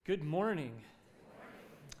Good morning.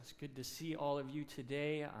 It's good to see all of you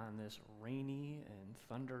today on this rainy and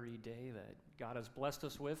thundery day that God has blessed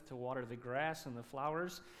us with to water the grass and the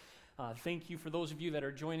flowers. Thank you for those of you that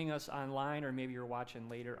are joining us online, or maybe you're watching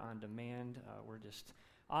later on demand. We're just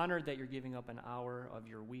honored that you're giving up an hour of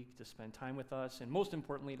your week to spend time with us, and most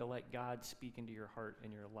importantly, to let God speak into your heart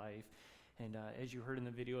and your life. And as you heard in the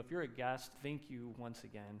video, if you're a guest, thank you once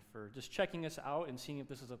again for just checking us out and seeing if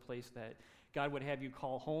this is a place that God would have you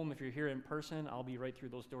call home. If you're here in person, I'll be right through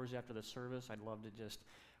those doors after the service. I'd love to just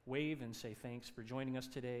wave and say thanks for joining us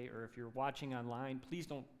today. Or if you're watching online, please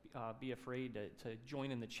don't be afraid to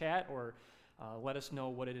join in the chat or let us know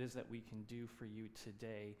what it is that we can do for you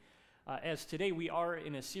today. As today we are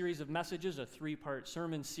in a series of messages, a 3-part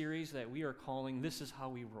sermon series that we are calling This Is How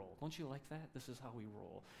We Roll. Don't you like that? This is how we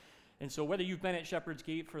roll. And so whether you've been at Shepherd's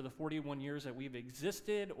Gate for the 41 years that we've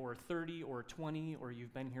existed, or 30 or 20, or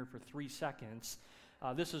you've been here for 3 seconds,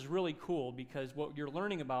 this is really cool because what you're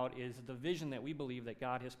learning about is the vision that we believe that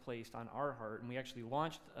God has placed on our heart. And we actually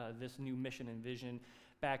launched this new mission and vision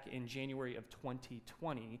back in January of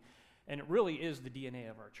 2020. And it really is the DNA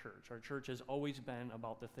of our church. Our church has always been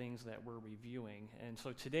about the things that we're reviewing. And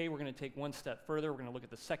so today we're going to take one step further. We're going to look at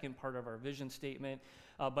the second part of our vision statement.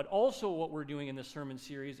 But also what we're doing in this sermon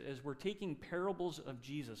series is we're taking parables of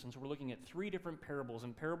Jesus. And so we're looking at 3 different parables.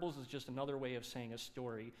 And parables is just another way of saying a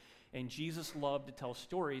story. And Jesus loved to tell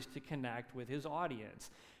stories to connect with his audience.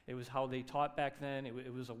 It was how they taught back then.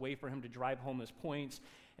 It was a way for him to drive home his points.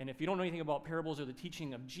 And if you don't know anything about parables or the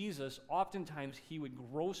teaching of Jesus, oftentimes he would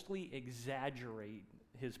grossly exaggerate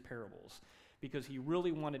his parables because he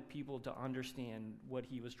really wanted people to understand what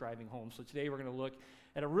he was driving home. So today we're going to look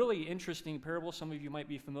at a really interesting parable. Some of you might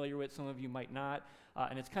be familiar with, some of you might not.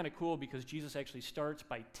 And it's kind of cool because Jesus actually starts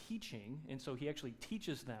by teaching, and so he actually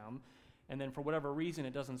teaches them. And then for whatever reason,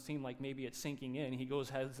 it doesn't seem like maybe it's sinking in. He goes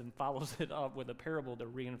ahead and follows it up with a parable to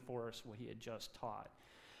reinforce what he had just taught.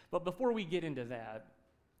 But before we get into that,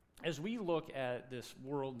 as we look at this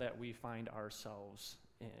world that we find ourselves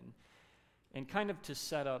in, and kind of to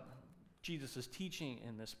set up Jesus' teaching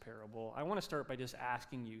in this parable, I want to start by just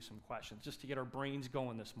asking you some questions, just to get our brains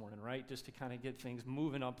going this morning, right? Just to kind of get things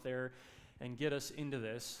moving up there and get us into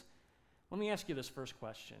this. Let me ask you this first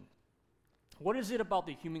question. What is it about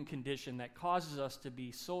the human condition that causes us to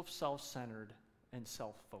be so self-centered and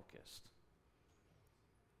self-focused?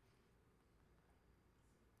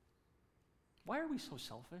 Why are we so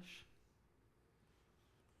selfish?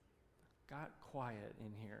 Got quiet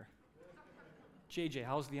in here. JJ,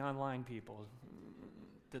 how's the online people?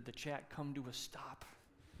 Did the chat come to a stop?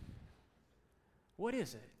 What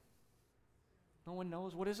is it? No one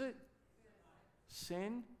knows. What is it?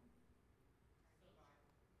 Sin?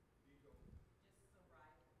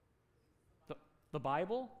 The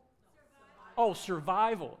Bible? Oh,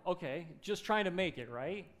 survival. Okay, just trying to make it,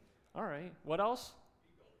 right? All right. What else?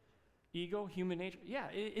 Ego, human nature. Yeah,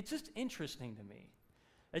 it's just interesting to me.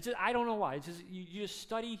 It's just, I don't know why. It's just you just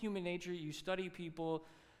study human nature. You study people.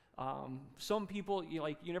 Some people,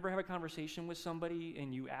 you never have a conversation with somebody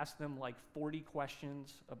and you ask them like 40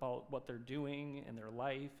 questions about what they're doing and their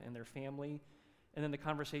life and their family, and then the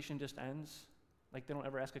conversation just ends. Like they don't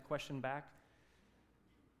ever ask a question back.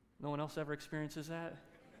 No one else ever experiences that?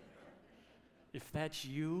 If that's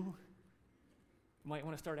you might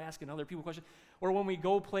want to start asking other people questions. Or when we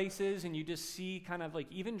go places and you just see kind of like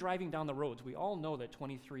even driving down the roads, we all know that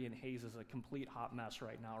 23 in Hayes is a complete hot mess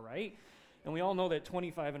right now, right? And we all know that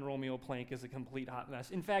 25 in Romeo Plank is a complete hot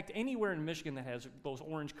mess. In fact, anywhere in Michigan that has those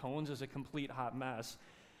orange cones is a complete hot mess.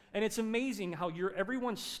 And it's amazing how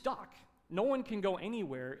everyone's stuck. No one can go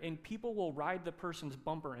anywhere, and people will ride the person's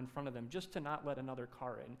bumper in front of them just to not let another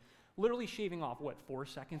car in. Literally shaving off, 4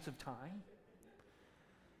 seconds of time?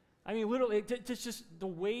 I mean, literally, it's just the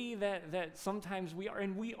way that sometimes we are,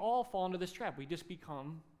 and we all fall into this trap. We just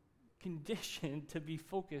become conditioned to be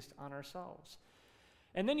focused on ourselves.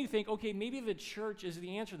 And then you think, okay, maybe the church is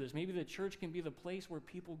the answer to this. Maybe the church can be the place where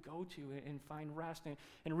people go to and find rest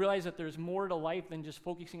and realize that there's more to life than just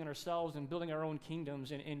focusing on ourselves and building our own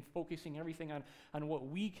kingdoms and focusing everything on what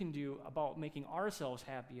we can do about making ourselves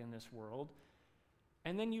happy in this world.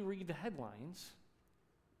 And then you read the headlines,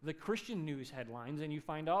 the Christian news headlines, and you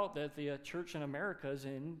find out that the church in America is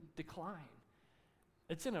in decline.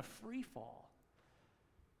 It's in a free fall.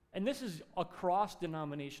 And this is across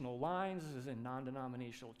denominational lines. This is in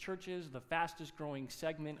non-denominational churches. The fastest growing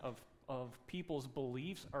segment of people's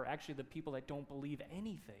beliefs are actually the people that don't believe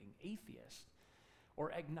anything, atheists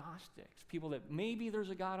or agnostics, people that maybe there's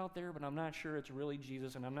a God out there, but I'm not sure it's really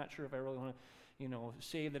Jesus, and I'm not sure if I really want to,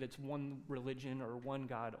 say that it's one religion or one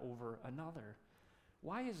God over another.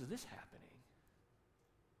 Why is this happening?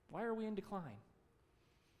 Why are we in decline?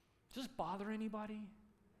 Does this bother anybody?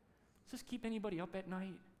 Does this keep anybody up at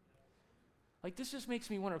night? Like, this just makes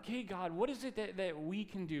me wonder, okay, God, what is it that we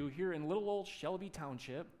can do here in little old Shelby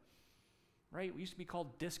Township, right? We used to be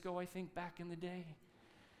called Disco, I think, back in the day.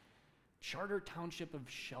 Charter Township of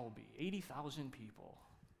Shelby, 80,000 people.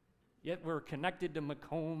 Yet we're connected to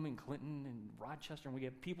Macomb and Clinton and Rochester, and we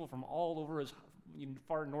get people from all over as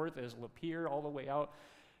far north as Lapeer, all the way out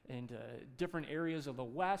and different areas of the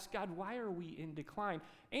West. God, why are we in decline?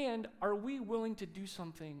 And are we willing to do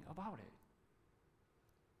something about it?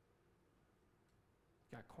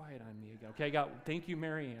 Got quiet on me again. Okay, thank you,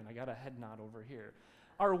 Marianne. I got a head nod over here.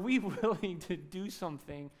 Are we willing to do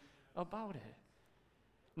something about it?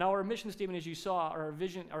 Now, our mission statement, as you saw, I'm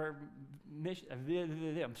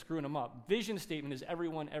screwing them up. Vision statement is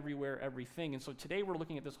everyone, everywhere, everything. And so today we're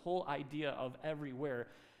looking at this whole idea of everywhere,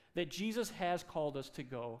 that Jesus has called us to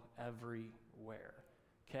go everywhere.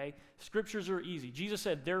 Okay? Scriptures are easy. Jesus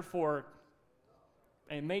said, therefore,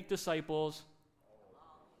 and make disciples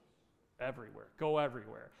everywhere. Go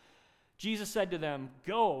everywhere. Jesus said to them,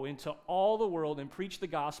 go into all the world and preach the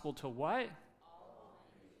gospel to what?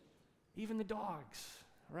 Even the dogs,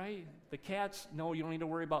 right? The cats, no, you don't need to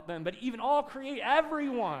worry about them, but even all create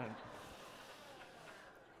everyone.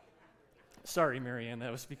 Sorry, Marianne,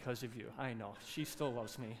 that was because of you. I know, she still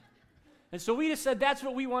loves me. And so we just said that's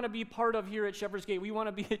what we want to be part of here at Shepherd's Gate. We want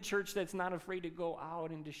to be a church that's not afraid to go out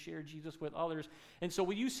and to share Jesus with others. And so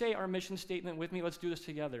will you say our mission statement with me? Let's do this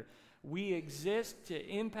together. We exist to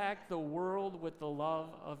impact the world with the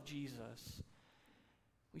love of Jesus.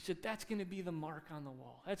 We said that's going to be the mark on the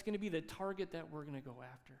wall. That's going to be the target that we're going to go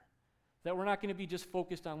after. That we're not going to be just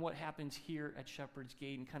focused on what happens here at Shepherd's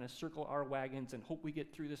Gate and kind of circle our wagons and hope we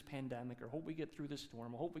get through this pandemic or hope we get through this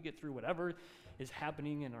storm or hope we get through whatever is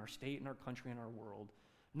happening in our state and our country and our world.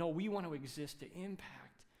 No, we want to exist to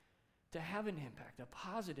impact, to have an impact, a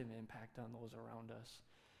positive impact on those around us.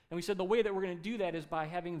 And we said the way that we're going to do that is by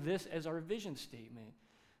having this as our vision statement,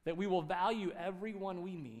 that we will value everyone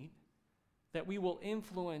we meet, that we will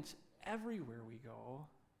influence everywhere we go.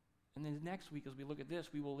 And then next week, as we look at this,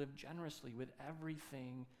 we will live generously with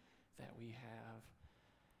everything that we have.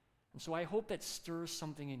 And so I hope that stirs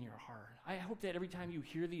something in your heart. I hope that every time you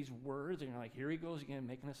hear these words, and you're like, here he goes again,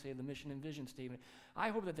 making us say the mission and vision statement, I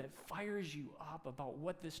hope that that fires you up about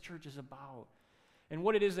what this church is about and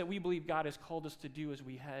what it is that we believe God has called us to do as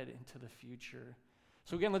we head into the future.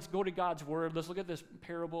 So again, let's go to God's word. Let's look at this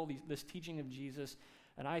parable, this teaching of Jesus.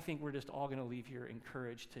 And I think we're just all going to leave here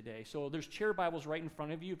encouraged today. So there's chair Bibles right in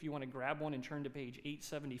front of you if you want to grab one and turn to page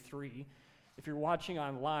 873. If you're watching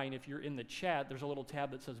online, if you're in the chat, there's a little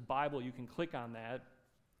tab that says Bible. You can click on that.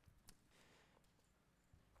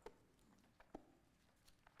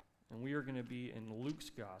 And we are going to be in Luke's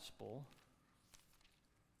Gospel.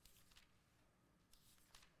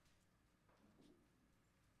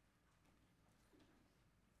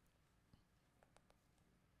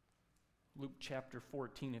 Luke chapter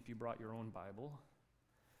 14, if you brought your own Bible.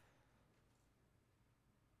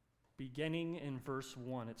 Beginning in verse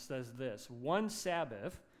 1, it says this: One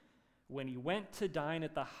Sabbath, when he went to dine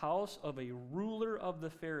at the house of a ruler of the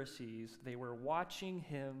Pharisees, they were watching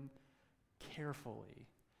him carefully.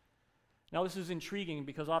 Now, this is intriguing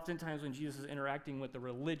because oftentimes when Jesus is interacting with the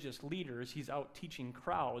religious leaders, he's out teaching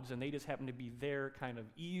crowds, and they just happen to be there kind of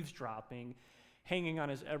eavesdropping, hanging on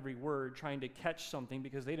his every word, trying to catch something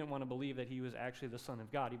because they didn't want to believe that he was actually the Son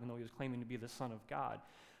of God, even though he was claiming to be the Son of God.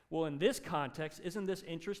 Well, in this context, isn't this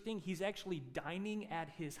interesting? He's actually dining at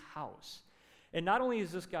his house. And not only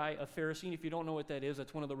is this guy a Pharisee, and if you don't know what that is,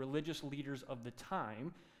 that's one of the religious leaders of the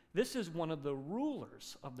time. This is one of the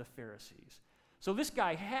rulers of the Pharisees. So this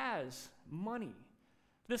guy has money.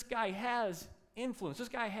 This guy has influence. This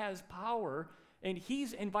guy has power, and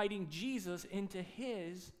he's inviting Jesus into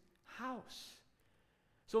his house.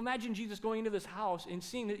 So imagine Jesus going into this house and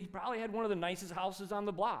seeing that he probably had one of the nicest houses on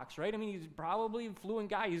the blocks, right? I mean, he's probably a fluent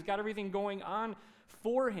guy. He's got everything going on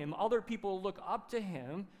for him. Other people look up to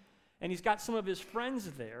him, and he's got some of his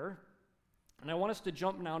friends there. And I want us to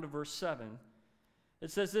jump now to verse 7.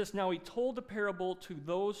 It says this: Now he told the parable to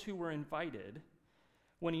those who were invited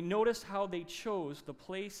when he noticed how they chose the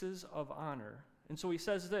places of honor. And so he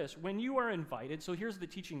says this: when you are invited, so here's the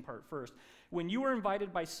teaching part first. When you are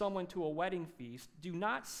invited by someone to a wedding feast, do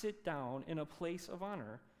not sit down in a place of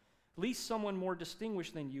honor, lest someone more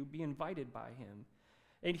distinguished than you be invited by him.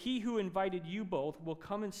 And he who invited you both will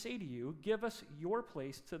come and say to you, give us your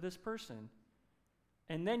place to this person.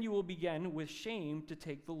 And then you will begin with shame to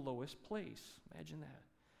take the lowest place. Imagine that.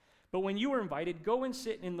 But when you are invited, go and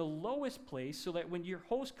sit in the lowest place so that when your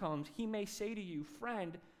host comes, he may say to you,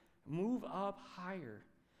 friend, move up higher.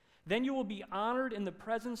 Then you will be honored in the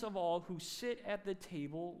presence of all who sit at the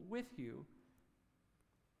table with you.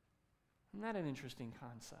 Isn't that an interesting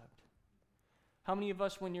concept? How many of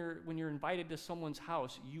us, when you're invited to someone's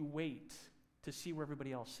house, you wait to see where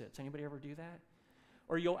everybody else sits? Anybody ever do that?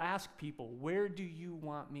 Or you'll ask people, where do you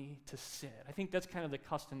want me to sit? I think that's kind of the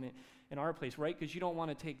custom in our place, right? Because you don't want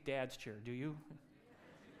to take Dad's chair, do you?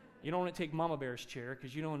 You don't want to take Mama Bear's chair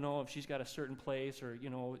because you don't know if she's got a certain place or,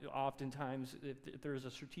 oftentimes if there's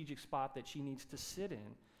a strategic spot that she needs to sit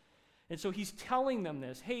in. And so he's telling them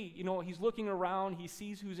this. Hey, he's looking around, he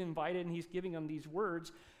sees who's invited, and he's giving them these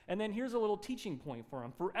words. And then here's a little teaching point for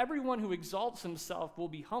him. For everyone who exalts himself will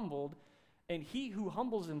be humbled, and he who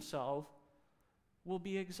humbles himself will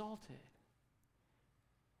be exalted.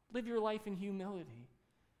 Live your life in humility.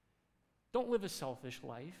 Don't live a selfish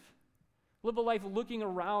life. Live a life looking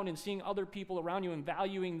around and seeing other people around you and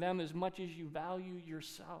valuing them as much as you value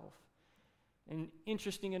yourself. And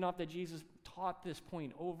interesting enough that Jesus taught this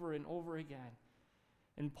point over and over again.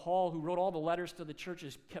 And Paul, who wrote all the letters to the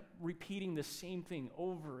churches, kept repeating the same thing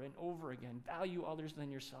over and over again. Value others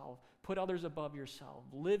than yourself. Put others above yourself.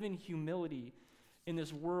 Live in humility in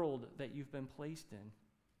this world that you've been placed in.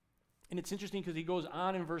 And it's interesting because he goes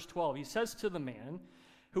on in verse 12. He says to the man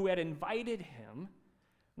who had invited him,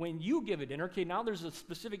 when you give a dinner, okay, now there's a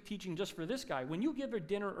specific teaching just for this guy. When you give a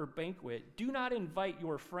dinner or banquet, do not invite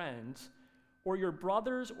your friends or your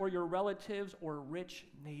brothers or your relatives or rich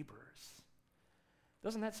neighbors.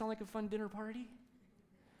 Doesn't that sound like a fun dinner party?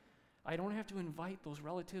 I don't have to invite those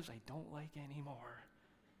relatives I don't like anymore.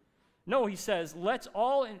 No, he says,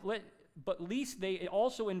 but least they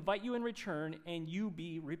also invite you in return and you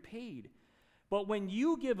be repaid. But when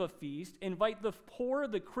you give a feast, invite the poor,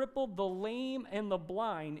 the crippled, the lame, and the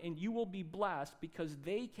blind, and you will be blessed because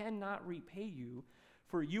they cannot repay you,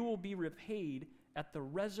 for you will be repaid at the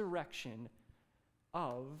resurrection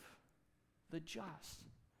of the just.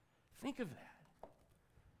 Think of that.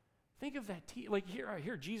 Think of that. Like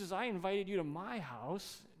here, Jesus, I invited you to my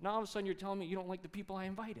house. Now all of a sudden you're telling me you don't like the people I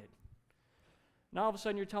invited. Now all of a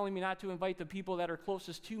sudden you're telling me not to invite the people that are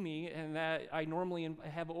closest to me and that I normally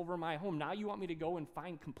have over my home. Now you want me to go and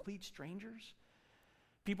find complete strangers?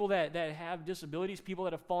 People that have disabilities, people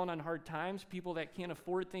that have fallen on hard times, people that can't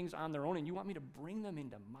afford things on their own, and you want me to bring them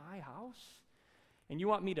into my house? And you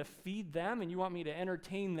want me to feed them, and you want me to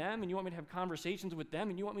entertain them, and you want me to have conversations with them,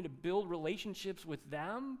 and you want me to build relationships with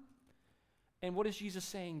them? And what is Jesus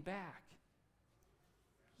saying back?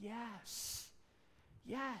 Yes.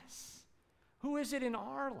 Yes. Who is it in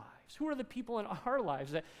our lives? Who are the people in our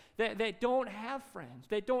lives that don't have friends,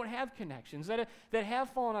 that don't have connections, that have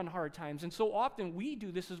fallen on hard times? And so often we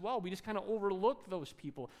do this as well. We just kind of overlook those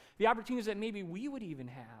people. The opportunities that maybe we would even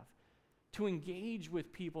have to engage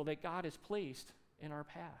with people that God has placed in our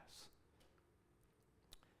paths.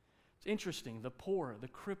 It's interesting, the poor, the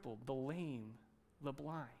crippled, the lame, the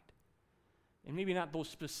blind. And maybe not those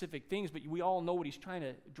specific things, but we all know what he's trying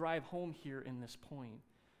to drive home here in this point.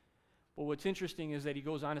 But what's interesting is that he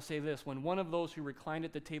goes on to say this: when one of those who reclined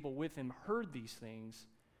at the table with him heard these things,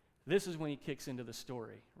 this is when he kicks into the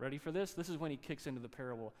story. Ready for this? This is when he kicks into the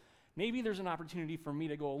parable. Maybe there's an opportunity for me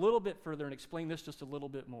to go a little bit further and explain this just a little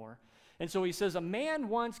bit more. And so he says, a man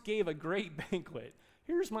once gave a great banquet.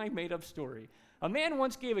 Here's my made-up story. A man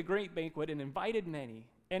once gave a great banquet and invited many.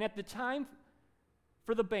 And at the time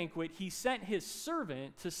for the banquet, he sent his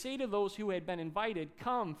servant to say to those who had been invited,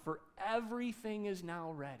 come, for everything is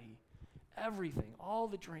now ready. Everything, all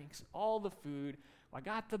the drinks, all the food. I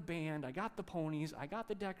got the band, I got the ponies, I got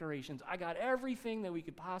the decorations, I got everything that we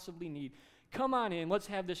could possibly need. Come on in, let's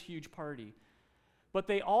have this huge party. But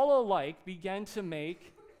they all alike began to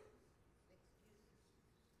make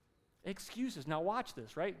excuses. Now watch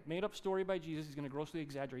this, right? Made up story by Jesus. He's going to grossly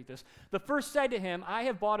exaggerate this. The first said to him, I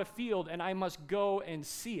have bought a field and I must go and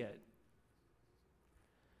see it.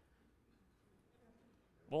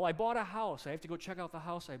 Well, I bought a house. I have to go check out the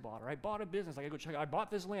house I bought. Or I bought a business. I got to go check out. I bought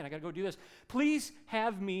this land. I got to go do this. Please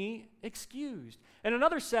have me excused. And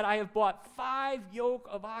another said, I have bought 5 yoke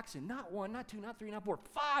of oxen. Not 1, not 2, not 3, not 4.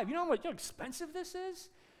 5. You know how expensive this is?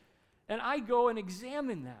 And I go and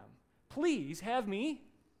examine them. Please have me.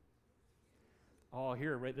 Oh,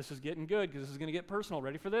 here, right? This is getting good because this is going to get personal.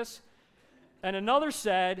 Ready for this? And another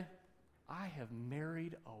said, I have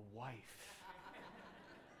married a wife.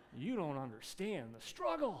 You don't understand the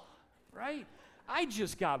struggle, right? I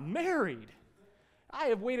just got married. I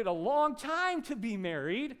have waited a long time to be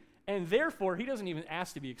married, and therefore, he doesn't even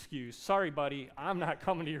ask to be excused. Sorry, buddy, I'm not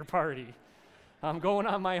coming to your party. I'm going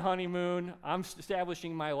on my honeymoon. I'm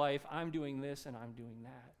establishing my life. I'm doing this and I'm doing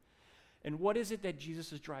that. And what is it that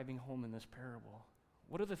Jesus is driving home in this parable?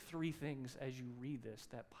 What are the three things as you read this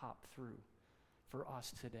that pop through for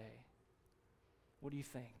us today? What do you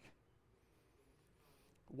think?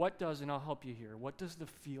 What does, and I'll help you here, what does the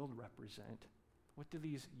field represent? What do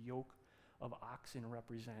these yoke of oxen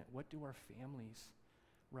represent? What do our families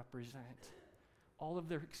represent? All of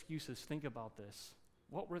their excuses, think about this.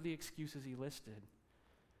 What were the excuses he listed?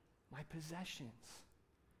 My possessions.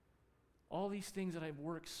 All these things that I've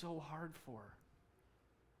worked so hard for.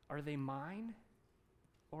 Are they mine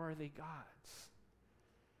or are they God's?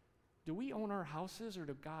 Do we own our houses or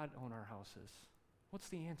does God own our houses? What's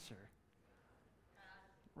the answer?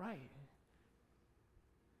 God. Right.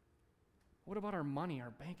 What about our money,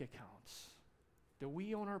 our bank accounts? Do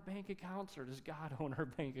we own our bank accounts or does God own our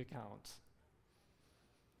bank accounts?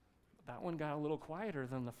 That one got a little quieter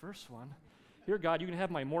than the first one. Here, God, you can have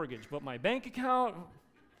my mortgage, but my bank account?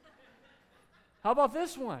 How about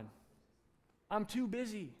this one? I'm too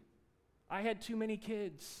busy. I had too many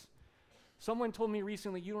kids. Someone told me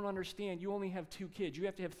recently, you don't understand, you only have 2 kids. You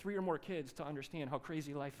have to have 3 or more kids to understand how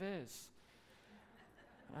crazy life is.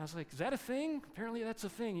 And I was like, is that a thing? Apparently that's a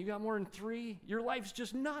thing. You got more than 3? Your life's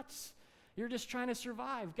just nuts. You're just trying to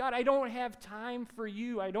survive. God, I don't have time for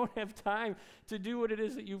you. I don't have time to do what it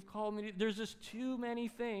is that you've called me to. There's just too many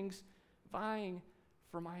things vying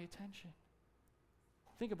for my attention.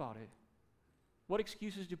 Think about it. What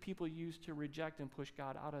excuses do people use to reject and push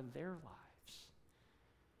God out of their lives?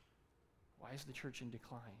 Why is the church in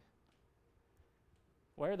decline?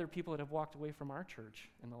 Why are there people that have walked away from our church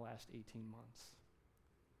in the last 18 months?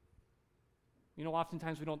 You know,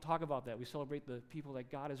 oftentimes we don't talk about that. We celebrate the people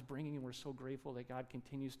that God is bringing, and we're so grateful that God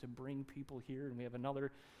continues to bring people here. And we have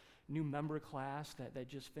another new member class that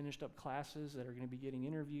just finished up classes that are going to be getting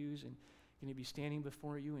interviews and going to be standing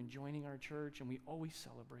before you and joining our church, and we always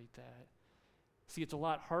celebrate that. See, it's a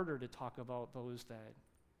lot harder to talk about those that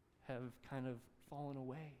have kind of fallen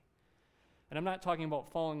away. And I'm not talking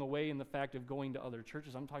about falling away in the fact of going to other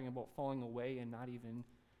churches. I'm talking about falling away and not even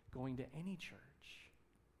going to any church.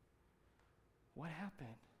 What happened?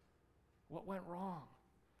 What went wrong?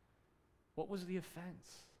 What was the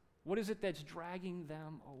offense? What is it that's dragging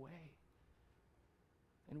them away?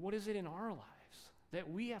 And what is it in our lives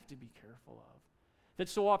that we have to be careful of? That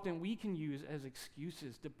so often we can use as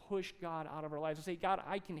excuses to push God out of our lives and say, God,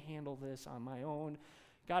 I can handle this on my own.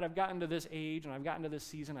 God, I've gotten to this age and I've gotten to this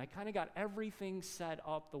season. I kind of got everything set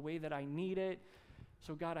up the way that I need it.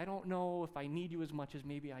 So God, I don't know if I need you as much as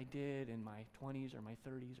maybe I did in my 20s or my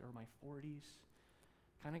 30s or my 40s.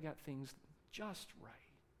 Kind of got things just right.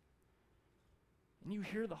 And you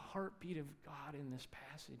hear the heartbeat of God in this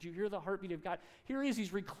passage. You hear the heartbeat of God. Here he is,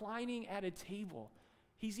 he's reclining at a table.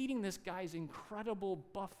 He's eating this guy's incredible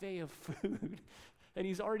buffet of food. And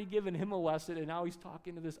he's already given him a lesson, and now he's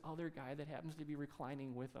talking to this other guy that happens to be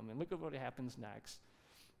reclining with him. And look at what happens next.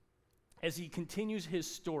 As he continues his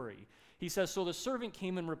story, he says, so the servant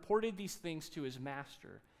came and reported these things to his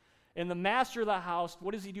master. And the master of the house,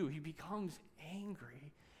 what does he do? He becomes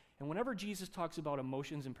angry. And whenever Jesus talks about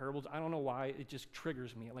emotions and parables, I don't know why, it just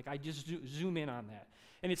triggers me. Like I just zoom in on that.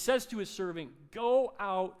 And it says to his servant, go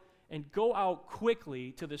out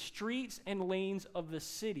quickly to the streets and lanes of the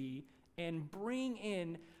city and bring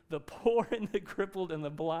in the poor and the crippled and the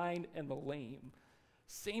blind and the lame.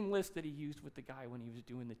 Same list that he used with the guy when he was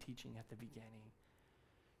doing the teaching at the beginning.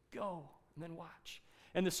 Go, and then watch.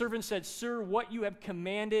 And the servant said, sir, what you have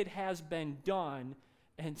commanded has been done,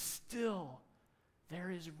 and still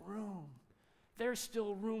there is room. There's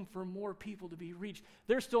still room for more people to be reached.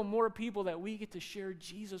 There's still more people that we get to share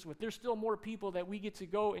Jesus with. There's still more people that we get to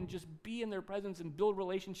go and just be in their presence and build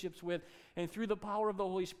relationships with, and through the power of the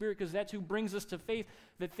Holy Spirit, because that's who brings us to faith,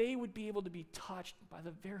 that they would be able to be touched by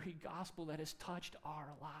the very gospel that has touched our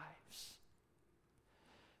lives.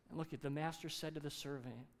 And look at the master said to the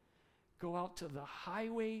servant, go out to the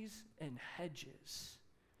highways and hedges.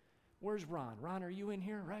 Where's Ron? Ron, are you in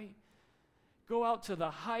here, right? Go out to the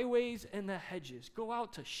highways and the hedges. Go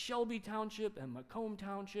out to Shelby Township and Macomb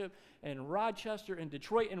Township and Rochester and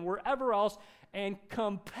Detroit and wherever else and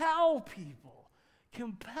compel people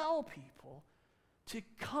to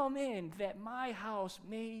come in that my house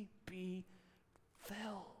may be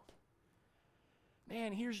filled.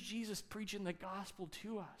 Man, here's Jesus preaching the gospel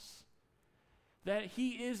to us. That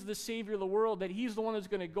he is the Savior of the world, that he's the one that's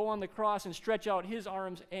going to go on the cross and stretch out his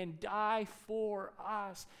arms and die for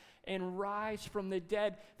us and rise from the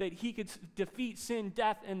dead, that he could defeat sin,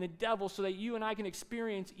 death, and the devil so that you and I can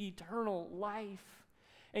experience eternal life.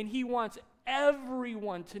 And he wants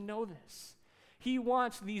everyone to know this. He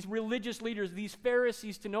wants these religious leaders, these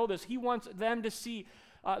Pharisees to know this. He wants them to see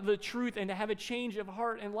the truth and to have a change of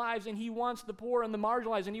heart and lives, and he wants the poor and the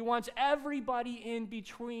marginalized, and he wants everybody in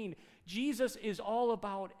between. Jesus is all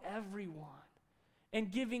about everyone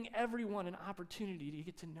and giving everyone an opportunity to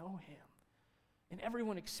get to know him, and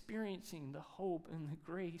everyone experiencing the hope and the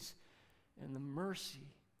grace and the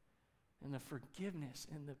mercy and the forgiveness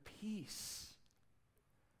and the peace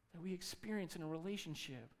that we experience in a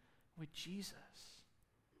relationship with Jesus.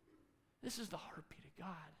 This is the heartbeat of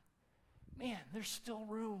God. Man, there's still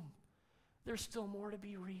room. There's still more to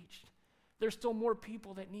be reached. There's still more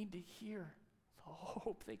people that need to hear the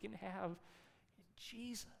hope they can have in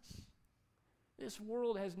Jesus. This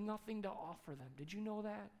world has nothing to offer them. Did you know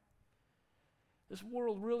that? This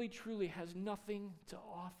world really, truly has nothing to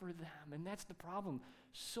offer them. And that's the problem.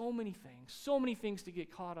 So many things to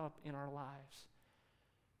get caught up in our lives.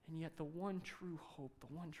 And yet the one true hope,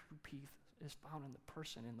 the one true peace is found in the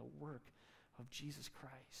person and the work of Jesus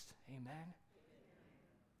Christ. Amen?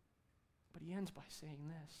 But he ends by saying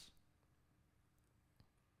this.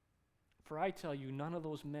 For I tell you, none of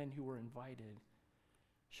those men who were invited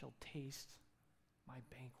shall taste my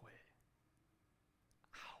banquet.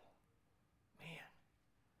 Ow. Man.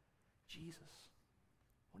 Jesus.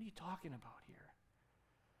 What are you talking about here?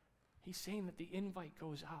 He's saying that the invite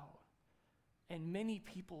goes out, and many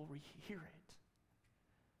people hear it.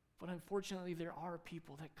 But unfortunately, there are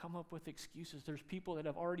people that come up with excuses. There's people that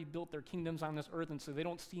have already built their kingdoms on this earth, and so they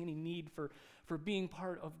don't see any need for being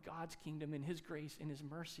part of God's kingdom and his grace and his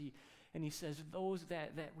mercy. And he says those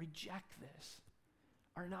that reject this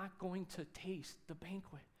are not going to taste the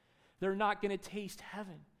banquet. They're not going to taste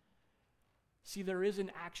heaven. See, there is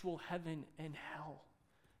an actual heaven and hell.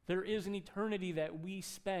 There is an eternity that we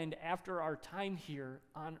spend after our time here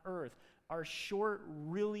on earth, our short,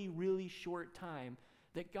 really, really short time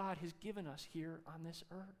that God has given us here on this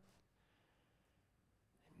earth.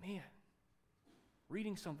 And man,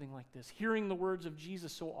 reading something like this, hearing the words of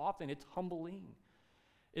Jesus so often, it's humbling.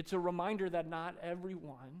 It's a reminder that not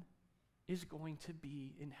everyone is going to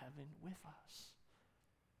be in heaven with us.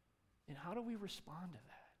 And how do we respond to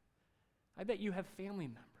that? I bet you have family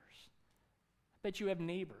members. I bet you have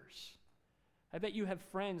neighbors. I bet you have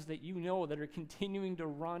friends that you know that are continuing to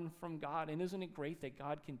run from God. And isn't it great that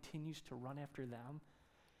God continues to run after them?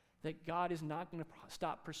 That God is not going to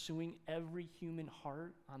stop pursuing every human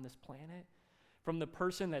heart on this planet? From the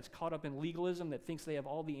person that's caught up in legalism that thinks they have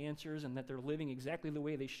all the answers and that they're living exactly the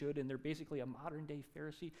way they should and they're basically a modern-day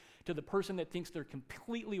Pharisee, to the person that thinks they're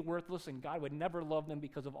completely worthless and God would never love them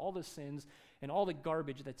because of all the sins and all the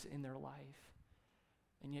garbage that's in their life.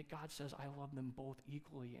 And yet God says, I love them both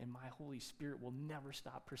equally, and my Holy Spirit will never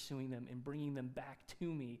stop pursuing them and bringing them back to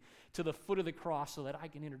me, to the foot of the cross, so that I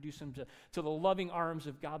can introduce them to the loving arms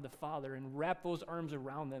of God the Father and wrap those arms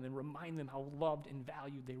around them and remind them how loved and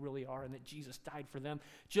valued they really are and that Jesus died for them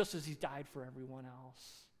just as he died for everyone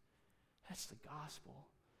else. That's the gospel.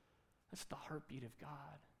 That's the heartbeat of God.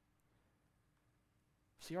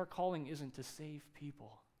 See, our calling isn't to save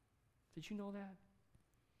people. Did you know that?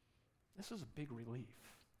 This is a big relief.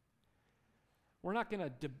 We're not going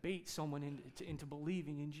to debate someone into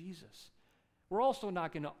believing in Jesus. We're also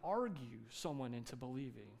not going to argue someone into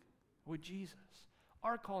believing with Jesus.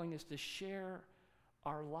 Our calling is to share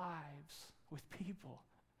our lives with people.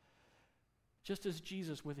 Just as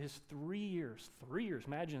Jesus, with his 3 years,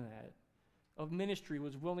 imagine that, of ministry,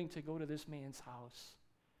 was willing to go to this man's house,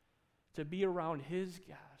 to be around his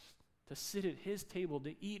guests, to sit at his table,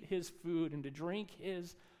 to eat his food, and to drink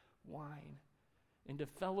his wine, and to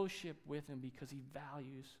fellowship with him because he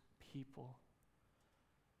values people.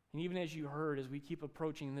 And even as you heard, as we keep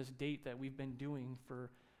approaching this date that we've been doing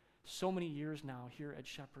for so many years now here at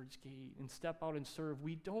Shepherd's Gate and Step Out and Serve,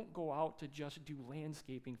 we don't go out to just do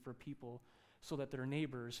landscaping for people so that their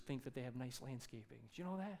neighbors think that they have nice landscaping. Do you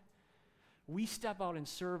know that? We step out and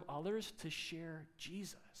serve others to share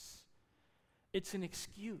Jesus. It's an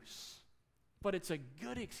excuse, but it's a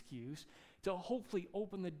good excuse to hopefully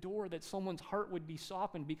open the door that someone's heart would be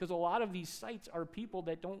softened, because a lot of these sites are people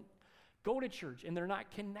that don't go to church and they're not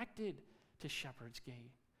connected to Shepherd's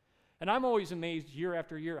Gate. And I'm always amazed year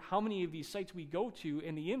after year how many of these sites we go to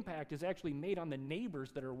and the impact is actually made on the neighbors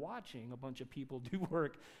that are watching a bunch of people do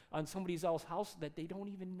work on somebody else's house that they don't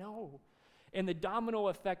even know. And the domino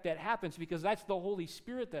effect that happens, because that's the Holy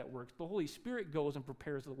Spirit that works. The Holy Spirit goes and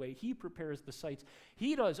prepares the way. He prepares the sites.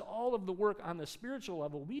 He does all of the work on the spiritual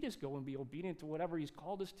level. We just go and be obedient to whatever he's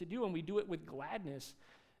called us to do, and we do it with gladness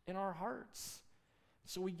in our hearts.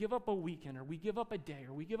 So we give up a weekend, or we give up a day,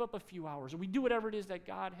 or we give up a few hours, or we do whatever it is that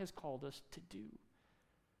God has called us to do.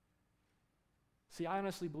 See, I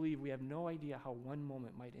honestly believe we have no idea how one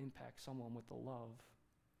moment might impact someone with the love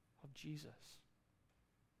of Jesus.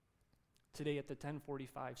 Today at the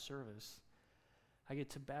 10:45 service, I get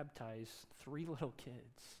to baptize 3 little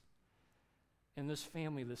kids. And this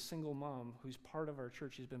family, this single mom who's part of our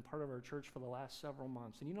church, she's been part of our church for the last several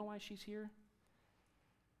months. And you know why she's here?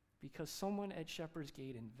 Because someone at Shepherd's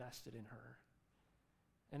Gate invested in her.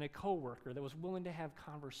 And a coworker that was willing to have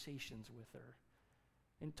conversations with her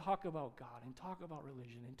and talk about God and talk about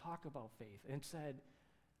religion and talk about faith and said,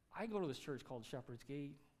 I go to this church called Shepherd's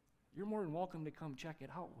Gate. You're more than welcome to come check it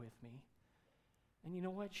out with me. And you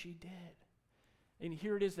know what? She did. And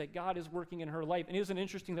here it is that God is working in her life. And isn't it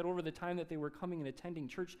interesting that over the time that they were coming and attending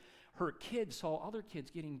church, her kids saw other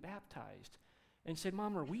kids getting baptized and said,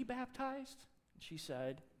 Mom, are we baptized? And she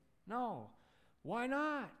said, no. Why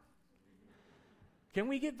not? Can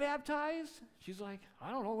we get baptized? She's like,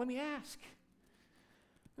 I don't know, let me ask.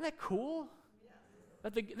 Isn't that cool?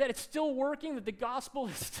 Yes. That it's still working, that the gospel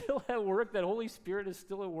is still at work, that Holy Spirit is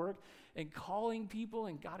still at work and calling people,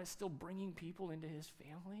 and God is still bringing people into his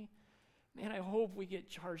family. Man, I hope we get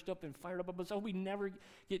charged up and fired up, but so we never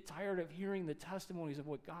get tired of hearing the testimonies of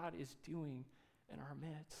what God is doing in our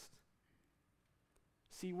midst.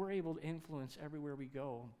 See, we're able to influence everywhere we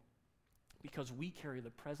go because we carry the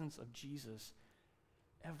presence of Jesus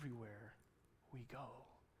everywhere we go.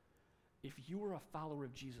 If you are a follower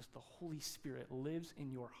of Jesus, the Holy Spirit lives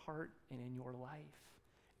in your heart and in your life.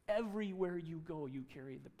 Everywhere you go, you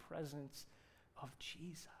carry the presence of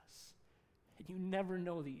Jesus. And you never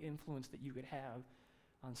know the influence that you could have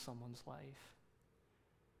on someone's life.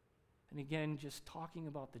 And again, just talking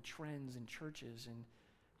about the trends in churches and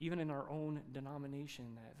even in our own denomination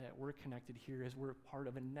that we're connected here as we're part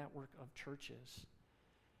of a network of churches.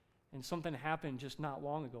 And something happened just not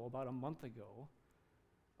long ago, about a month ago.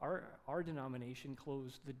 Our denomination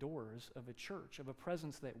closed the doors of a church, of a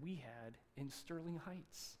presence that we had in Sterling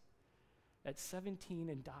Heights at 17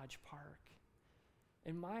 in Dodge Park.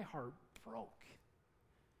 And my heart broke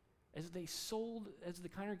as the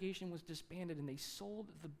congregation was disbanded and they sold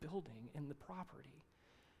the building and the property.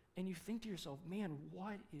 And you think to yourself, man,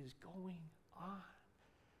 what is going on?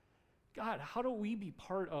 God, how do we be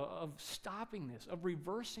part of stopping this, of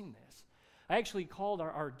reversing this? I actually called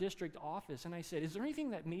our district office and I said, is there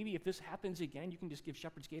anything that maybe if this happens again, you can just give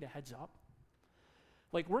Shepherd's Gate a heads up?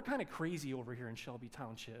 Like, we're kind of crazy over here in Shelby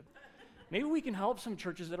Township. Maybe we can help some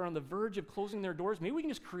churches that are on the verge of closing their doors. Maybe we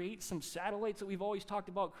can just create some satellites that we've always talked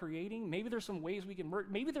about creating. Maybe there's some ways we can merge.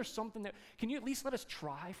 Maybe there's something that, can you at least let us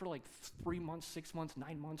try for like 3 months, 6 months,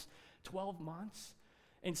 9 months, 12 months?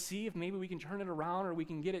 And see if maybe we can turn it around or we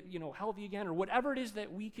can get it, healthy again or whatever it is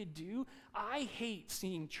that we could do. I hate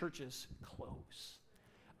seeing churches close.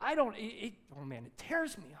 It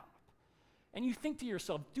tears me up. And you think to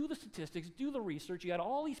yourself, do the statistics, do the research. You got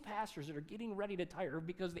all these pastors that are getting ready to retire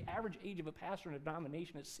because the average age of a pastor in a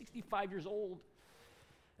denomination is 65 years old.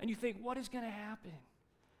 And you think, what is going to happen?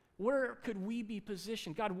 Where could we be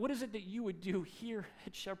positioned? God, what is it that you would do here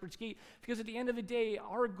at Shepherd's Gate? Because at the end of the day,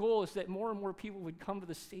 our goal is that more and more people would come to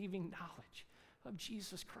the saving knowledge of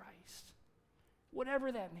Jesus Christ.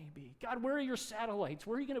 Whatever that may be. God, where are your satellites?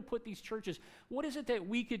 Where are you going to put these churches? What is it that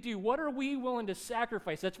we could do? What are we willing to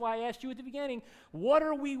sacrifice? That's why I asked you at the beginning, what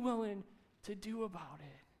are we willing to do about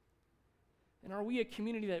it? And are we a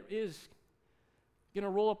community that is going to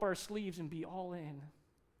roll up our sleeves and be all in?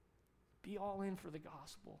 Be all in for the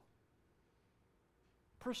gospel.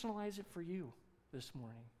 Personalize it for you this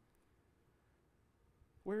morning.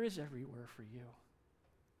 Where is everywhere for you?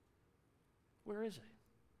 Where is it?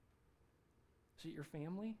 Is it your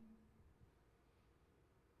family?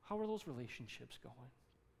 How are those relationships going?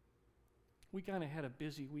 We kind of had a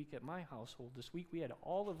busy week at my household this week. We had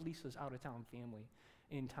all of Lisa's out-of-town family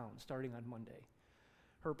in town starting on Monday.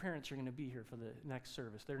 Her parents are going to be here for the next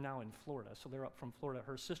service. They're now in Florida, so they're up from Florida.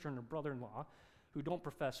 Her sister and her brother-in-law, who don't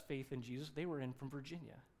profess faith in Jesus, they were in from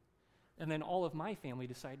Virginia. And then all of my family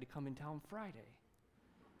decided to come in town Friday.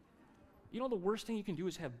 You know, the worst thing you can do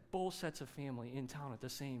is have both sets of family in town at the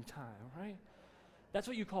same time, right? That's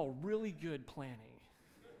what you call really good planning.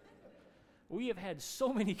 We have had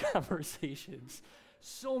so many conversations,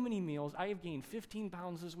 so many meals. I have gained 15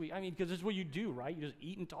 pounds this week. I mean, because it's what you do, right? You just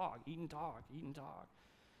eat and talk, eat and talk, eat and talk.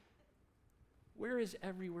 Where is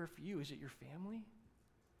everywhere for you? Is it your family?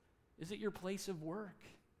 Is it your place of work?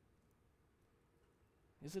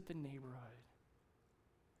 Is it the neighborhood?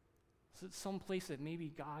 Is it some place that maybe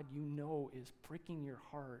God, is pricking your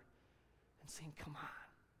heart and saying, come on,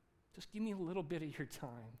 just give me a little bit of your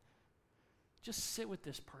time. Just sit with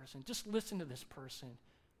this person. Just listen to this person.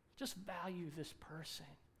 Just value this person.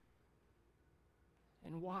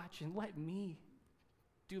 And watch and let me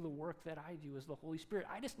do the work that I do as the Holy Spirit.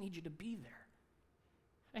 I just need you to be there.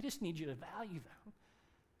 I just need you to value them.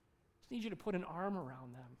 need you to put an arm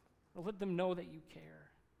around them or let them know that you care.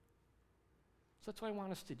 So that's what I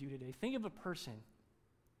want us to do today. Think of a person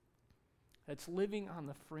that's living on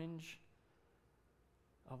the fringe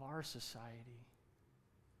of our society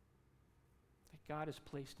that God has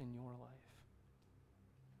placed in your life.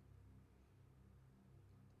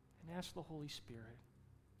 And ask the Holy Spirit,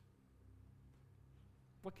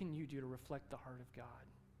 what can you do to reflect the heart of God?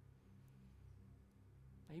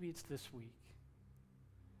 Maybe it's this week.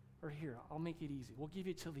 Or here, I'll make it easy. We'll give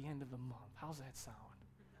you till the end of the month. How's that sound?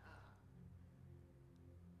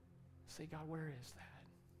 Say, God, where is that?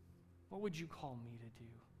 What would you call me to do?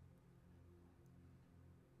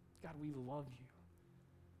 God, we love you.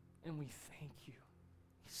 And we thank you.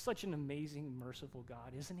 He's such an amazing, merciful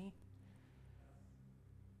God, isn't he?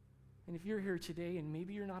 And if you're here today and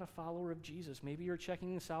maybe you're not a follower of Jesus, maybe you're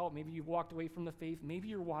checking this out, maybe you've walked away from the faith, maybe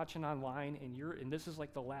you're watching online and this is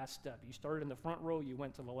like the last step. You started in the front row, you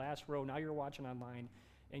went to the last row, now you're watching online,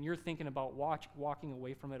 and you're thinking about walking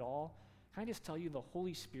away from it all. Can I just tell you, the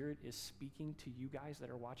Holy Spirit is speaking to you guys that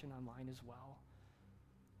are watching online as well.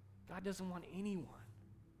 God doesn't want anyone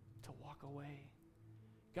to walk away.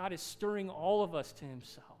 God is stirring all of us to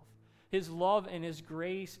himself. His love and his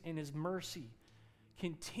grace and his mercy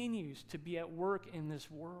continues to be at work in this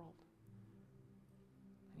world.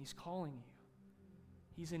 And he's calling you.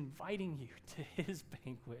 He's inviting you to his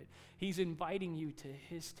banquet. He's inviting you to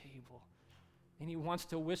his table. And he wants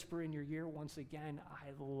to whisper in your ear once again, I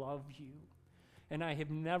love you. And I have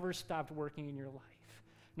never stopped working in your life.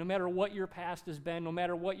 No matter what your past has been, no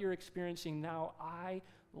matter what you're experiencing now, I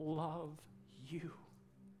love you.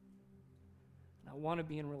 And I want to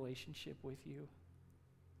be in relationship with you.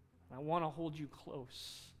 And I want to hold you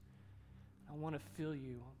close. I want to fill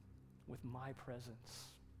you with my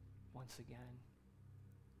presence once again.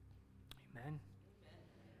 Amen.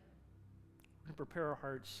 We're going to prepare our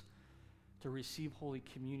hearts to receive Holy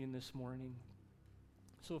Communion this morning.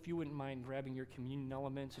 So if you wouldn't mind grabbing your communion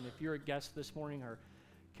elements, and if you're a guest this morning, our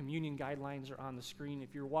communion guidelines are on the screen.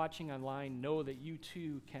 If you're watching online, know that you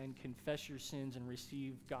too can confess your sins and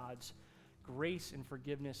receive God's grace and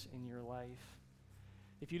forgiveness in your life.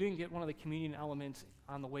 If you didn't get one of the communion elements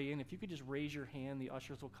on the way in, if you could just raise your hand, the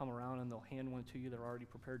ushers will come around and they'll hand one to you. They're already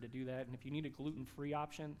prepared to do that. And if you need a gluten-free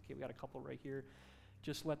option, okay, we got a couple right here,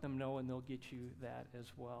 just let them know and they'll get you that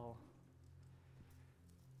as well.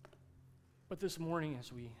 But this morning,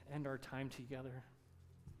 as we end our time together,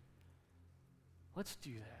 let's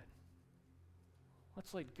do that.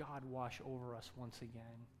 Let's let God wash over us once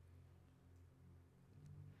again.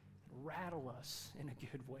 Rattle us in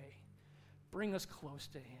a good way. Bring us close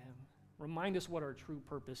to him. Remind us what our true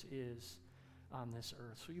purpose is on this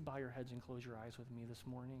earth. So you bow your heads and close your eyes with me this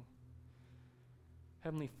morning.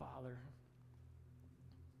 Heavenly Father,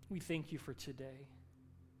 we thank you for today.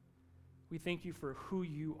 We thank you for who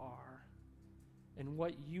you are and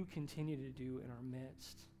what you continue to do in our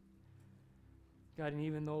midst. God, and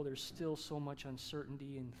even though there's still so much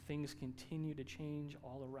uncertainty and things continue to change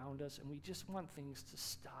all around us, and we just want things to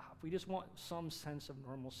stop. We just want some sense of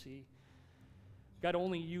normalcy. God,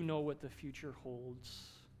 only you know what the future holds,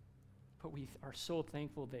 but we are so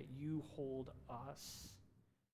thankful that you hold us.